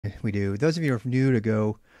we do. Those of you who are new to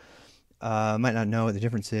Go might not know what the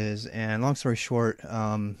difference is. And long story short,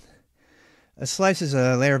 a slice is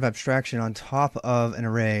a layer of abstraction on top of an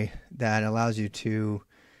array that allows you to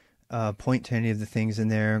point to any of the things in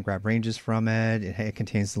there, grab ranges from it. It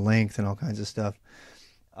contains the length and all kinds of stuff.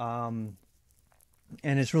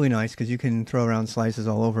 And it's really nice because you can throw around slices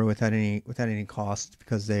all over without any cost,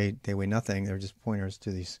 because they weigh nothing. They're just pointers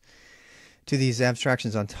to these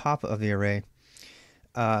abstractions on top of the array.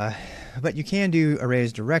 But you can do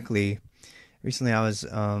arrays directly. Recently, I was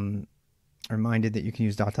reminded that you can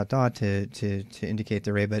use ... to indicate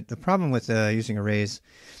the array. But the problem with using arrays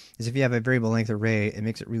is if you have a variable length array, it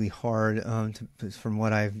makes it really hard, from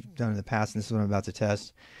what I've done in the past, and this is what I'm about to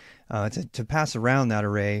test, to pass around that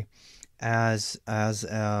array as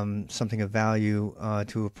something of value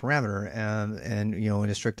to a parameter. And in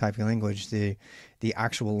a strict typing language, the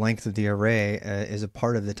actual length of the array is a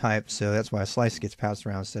part of the type. So that's why a slice gets passed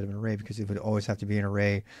around instead of an array, because it would always have to be an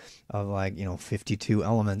array of 52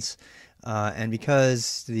 elements. And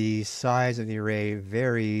because the size of the array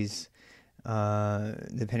varies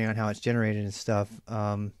depending on how it's generated and stuff,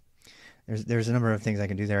 there's a number of things I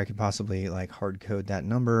can do there. I could possibly hard code that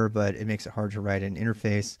number, but it makes it hard to write an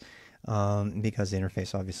interface, because the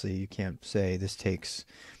interface, obviously you can't say this takes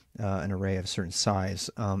an array of a certain size,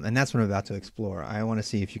 and that's what I'm about to explore. I want to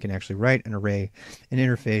see if you can actually write an array, an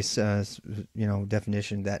interface,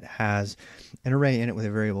 definition that has an array in it with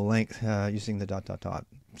a variable length using the ...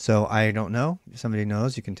 So I don't know. If somebody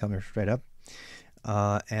knows, you can tell me straight up,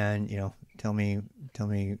 and tell me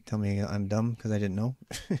I'm dumb because I didn't know.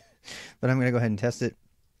 But I'm going to go ahead and test it.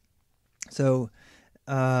 So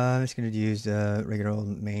I'm just going to use regular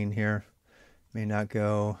old main here,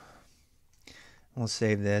 main.go. We'll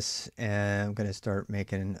save this, and I'm going to start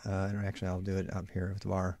making interaction. I'll do it up here with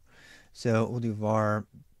var. So we'll do var.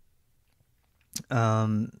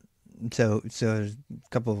 So there's a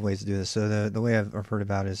couple of ways to do this. So the way I've heard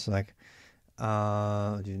about it is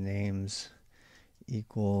I'll do names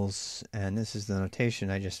equals, and this is the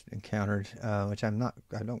notation I just encountered, which I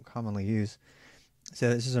don't commonly use. So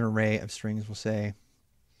this is an array of strings, we'll say,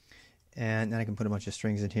 and then I can put a bunch of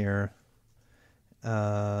strings in here.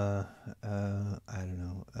 I don't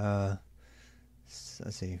know.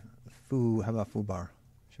 Let's see. Foo. How about foo bar?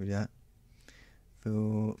 Should we do that?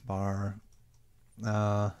 Foo bar.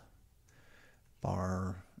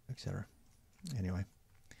 Bar, etc. Anyway.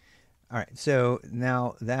 All right. So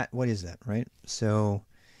now what is that, right? So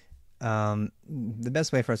the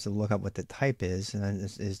best way for us to look up what the type is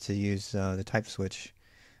to use the type switch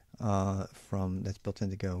that's built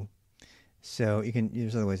into Go. So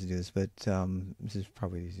there's other ways to do this, but this is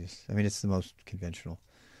probably the easiest. I mean, it's the most conventional.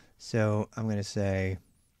 So I'm going to say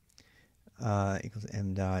equals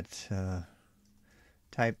m dot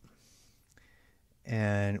type,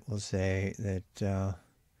 and we'll say that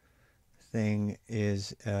thing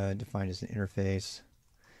is defined as an interface,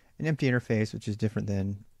 an empty interface, which is different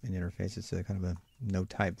than an interface. It's a kind of a no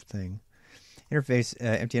type thing. Empty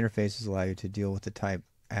interfaces allow you to deal with the type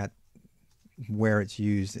at where it's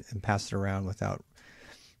used and pass it around without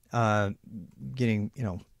getting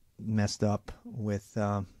messed up with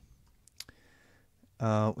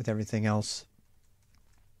everything else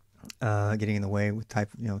getting in the way with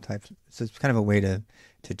types. So it's kind of a way to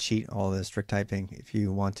cheat all the strict typing if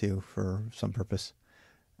you want to for some purpose.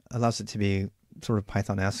 Allows it to be sort of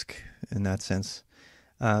Python-esque in that sense.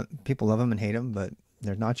 People love them and hate them, but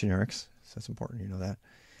they're not generics, so it's important you know that.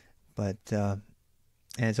 But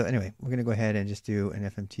and so anyway, we're going to go ahead and just do an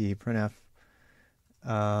fmt printf,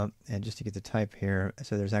 and just to get the type here.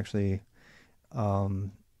 So there's actually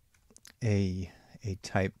a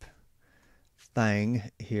type thing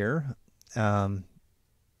here.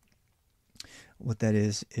 What that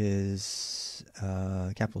is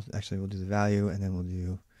capital. Actually, we'll do the value, and then we'll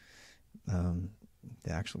do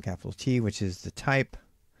the actual capital T, which is the type,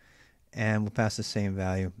 and we'll pass the same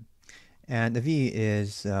value. And the v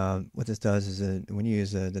is what this does is when you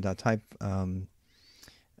use the .type, I don't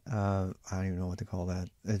even know what to call that.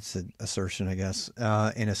 It's an assertion, I guess.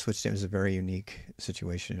 In a switch statement is a very unique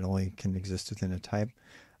situation. It only can exist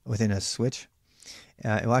within a switch.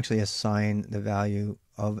 It will actually assign the value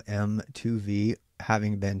of m to v,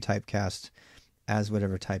 having been typecast as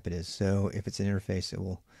whatever type it is. So if it's an interface, it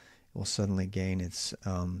will suddenly gain its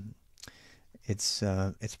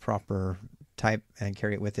proper type and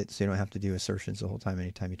carry it with it, so you don't have to do assertions the whole time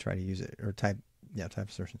anytime you try to use it, or type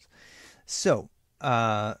assertions. So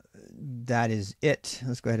that is it.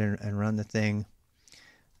 Let's go ahead and run the thing.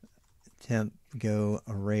 Temp go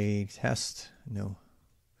array test. No.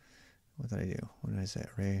 What did I do? What did I say?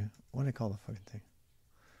 Array. What did I call the fucking thing?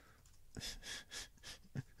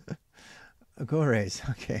 Go arrays.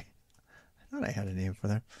 Okay. I thought I had a name for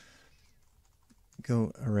that.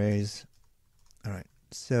 Go arrays. All right.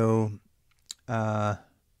 So, go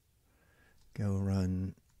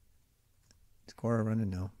run. Is Cora running?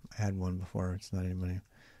 No. I had one before. It's not anybody.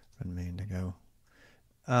 Run main to go.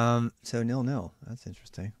 So nil. That's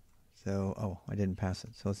interesting. So, oh, I didn't pass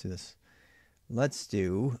it. So let's do this. Let's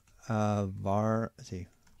do var, let's see,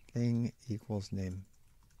 thing equals name.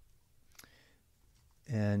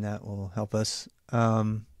 And that will help us.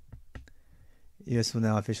 US will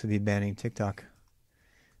now officially be banning TikTok.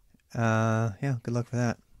 Yeah, good luck for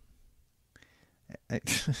that.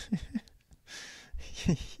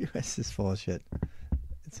 US is full of shit.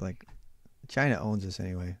 It's like China owns us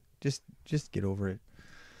anyway. Just get over it.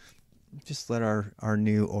 Just let our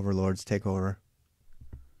new overlords take over.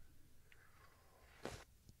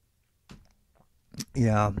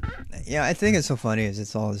 Yeah, I think it's so funny is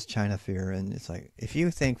it's all this China fear, and it's like if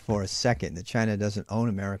you think for a second that China doesn't own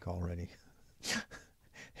America already,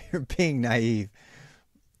 you're being naive.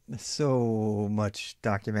 There's so much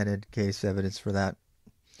documented case evidence for that.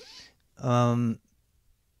 So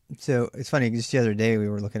it's funny, just the other day we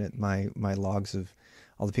were looking at my logs of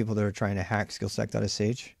all the people that were trying to hack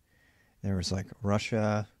skillstack.sh. There was like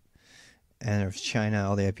Russia, and there was China,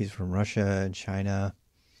 all the IPs from Russia and China.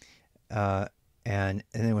 And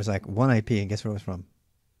it was like one IP, and guess where it was from?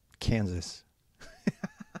 Kansas.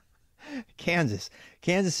 Kansas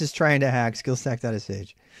is trying to hack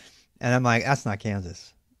skillstack.sh. And I'm like, that's not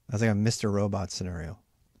Kansas. That's like a Mr. Robot scenario.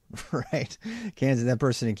 Right? Kansas, that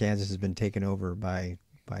person in Kansas has been taken over by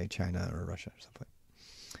China or Russia or something.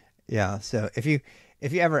 Yeah, so if you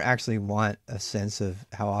ever actually want a sense of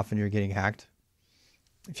how often you're getting hacked,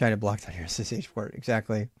 try to block down your SSH port.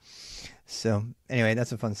 Exactly. So anyway,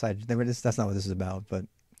 that's a fun side. That's not what this is about, but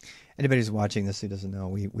anybody who's watching this who doesn't know,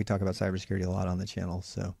 we talk about cybersecurity a lot on the channel.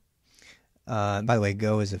 So, by the way,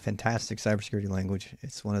 Go is a fantastic cybersecurity language.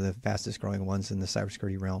 It's one of the fastest growing ones in the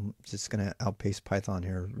cybersecurity realm. It's going to outpace Python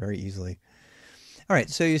here very easily. All right.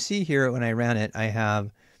 So you see here when I ran it, I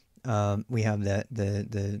have, we have the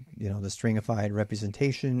stringified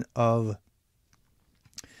representation of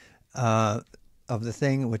the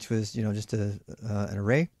thing, which was, just an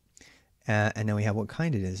array. And then we have what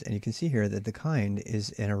kind it is. And you can see here that the kind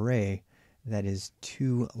is an array that is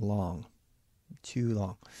too long.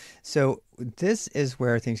 So this is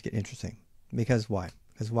where things get interesting. Because why?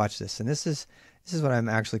 Because watch this. And this is what I'm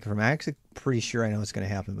actually confirming. I'm actually pretty sure I know what's going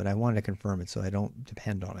to happen, but I wanted to confirm it so I don't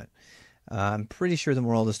depend on it. I'm pretty sure the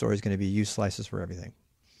moral of the story is going to be use slices for everything.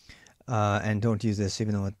 And don't use this,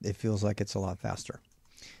 even though it feels like it's a lot faster.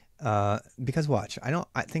 Because watch,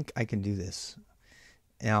 I think I can do this.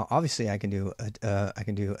 Now, obviously, I can do a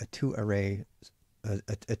two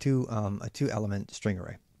element string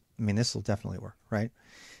array. I mean, this will definitely work, right?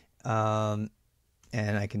 And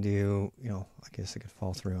I can do, I guess I could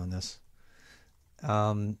fall through on this.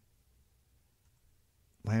 Why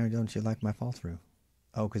don't you like my fall through?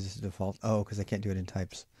 Oh, because it's default. Oh, because I can't do it in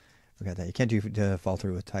types. Forgot that. You can't do fall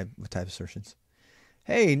through with type assertions.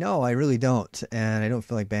 Hey, no, I really don't, and I don't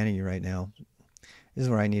feel like banning you right now. This is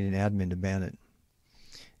where I need an admin to ban it.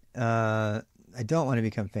 I don't want to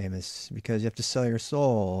become famous because you have to sell your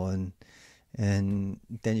soul, and then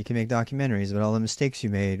you can make documentaries about all the mistakes you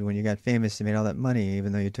made when you got famous and made all that money,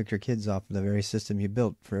 even though you took your kids off of the very system you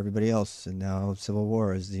built for everybody else, and now civil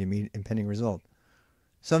war is the impending result.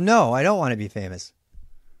 So no, I don't want to be famous.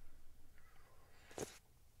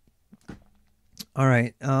 All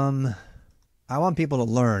right, I want people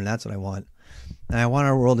to learn. That's what I want. And I want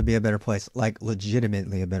our world to be a better place, like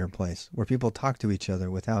legitimately a better place, where people talk to each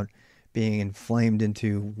other without being inflamed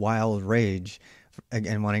into wild rage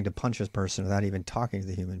and wanting to punch this person without even talking to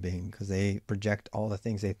the human being because they project all the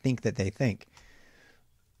things they think that they think.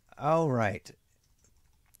 All right.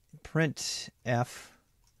 Print F.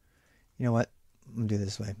 You know what? I'm going to do it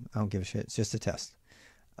this way. I don't give a shit. It's just a test.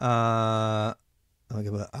 I'll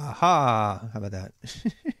give a aha. How about that?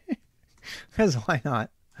 Because why not?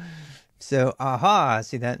 So, aha,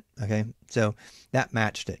 see that? Okay, so that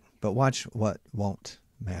matched it. But watch what won't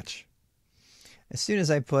match. As soon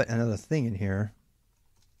as I put another thing in here,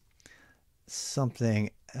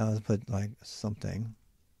 something, I'll put like something.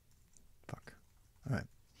 Fuck. All right.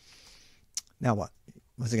 Now what?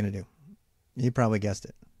 What's it going to do? You probably guessed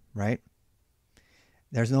it, right?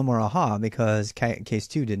 There's no more aha because case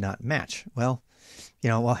 2 did not match. Well,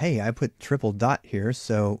 hey, I put triple dot here,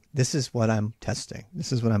 so this is what I'm testing.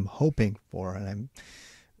 This is what I'm hoping for, and I'm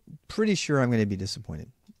pretty sure I'm going to be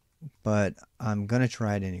disappointed. But I'm going to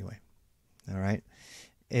try it anyway. All right?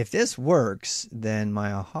 If this works, then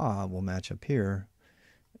my aha will match up here.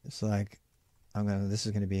 It's like, This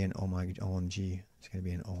is gonna be an OMG. It's gonna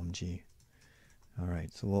be an OMG. All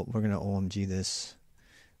right, so we're gonna OMG this.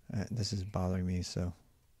 This is bothering me, so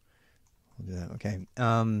we'll do that. Okay.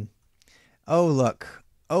 Oh look.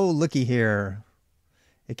 Oh looky here.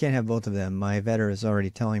 It can't have both of them. My vetter is already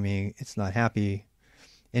telling me it's not happy.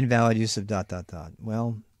 Invalid use of ...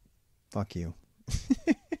 Well, fuck you.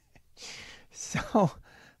 So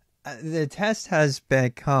the test has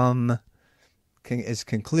is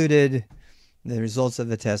concluded. The results of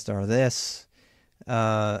the test are this.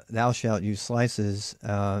 Thou shalt use slices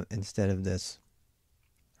instead of this.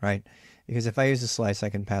 Right? Because if I use a slice, I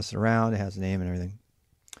can pass it around. It has a name and everything.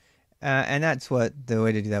 And that's what the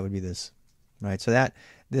way to do that would be this. Right? So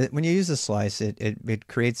when you use a slice, it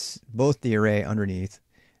creates both the array underneath.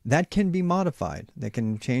 That can be modified. That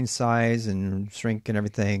can change size and shrink and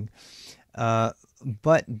everything.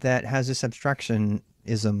 But that has this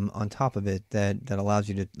abstractionism on top of it that allows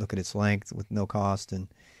you to look at its length with no cost.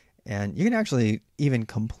 And you can actually even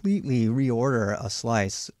completely reorder a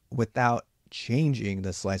slice without changing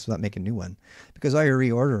the slice, without making a new one. Because all you're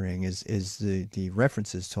reordering is the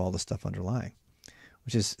references to all the stuff underlying,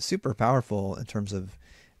 which is super powerful in terms of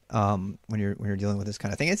when you're dealing with this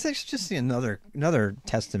kind of thing. It's just another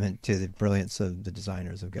testament to the brilliance of the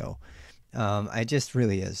designers of Go. It just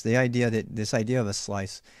really is. This idea of a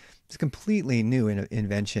slice is a completely new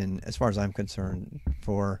invention, as far as I'm concerned,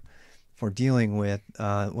 for dealing with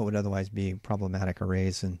what would otherwise be problematic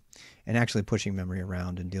arrays and actually pushing memory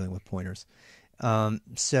around and dealing with pointers.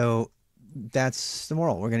 So that's the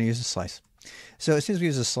moral. We're going to use a slice. So as soon as we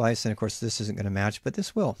use a slice, and of course this isn't going to match, but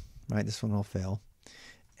this will, right? This one will fail.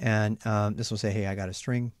 And this will say, hey, I got a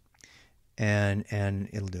string, and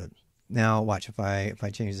it'll do it. Now watch, if I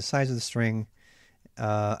change the size of the string,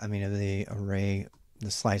 of the array, the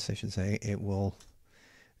slice I should say, it will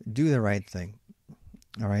do the right thing.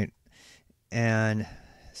 All right. And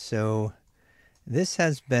so this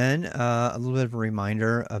has been a little bit of a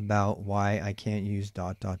reminder about why I can't use ...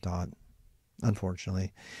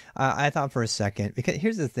 Unfortunately. I thought for a second, because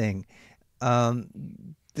here's the thing. The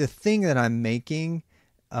thing that I'm making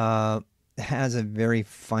has a very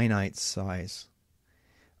finite size,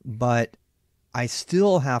 but I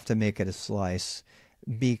still have to make it a slice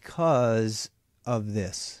because of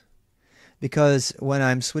this. Because when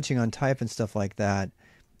I'm switching on type and stuff like that,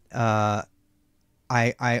 I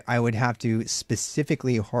would have to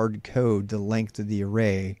specifically hard code the length of the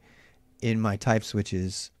array in my type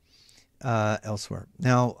switches elsewhere.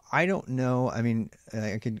 Now, I don't know. I'm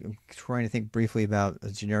trying to think briefly about a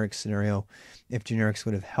generic scenario, if generics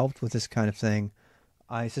would have helped with this kind of thing.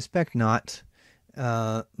 I suspect not,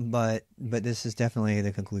 but this is definitely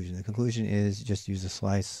the conclusion. The conclusion is just use a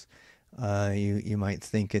slice. You might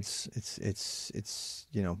think it's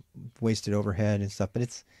wasted overhead and stuff, but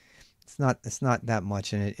it's not that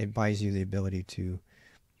much, and it buys you the ability to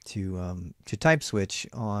type switch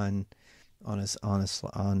on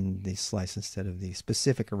the slice instead of the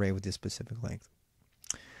specific array with the specific length.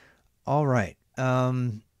 All right.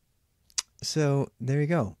 So there you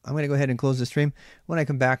go. I'm going to go ahead and close the stream. When I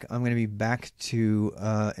come back, I'm going to be back to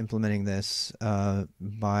implementing this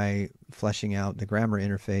by fleshing out the grammar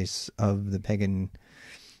interface of the PEGN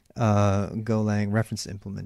Golang reference implementation.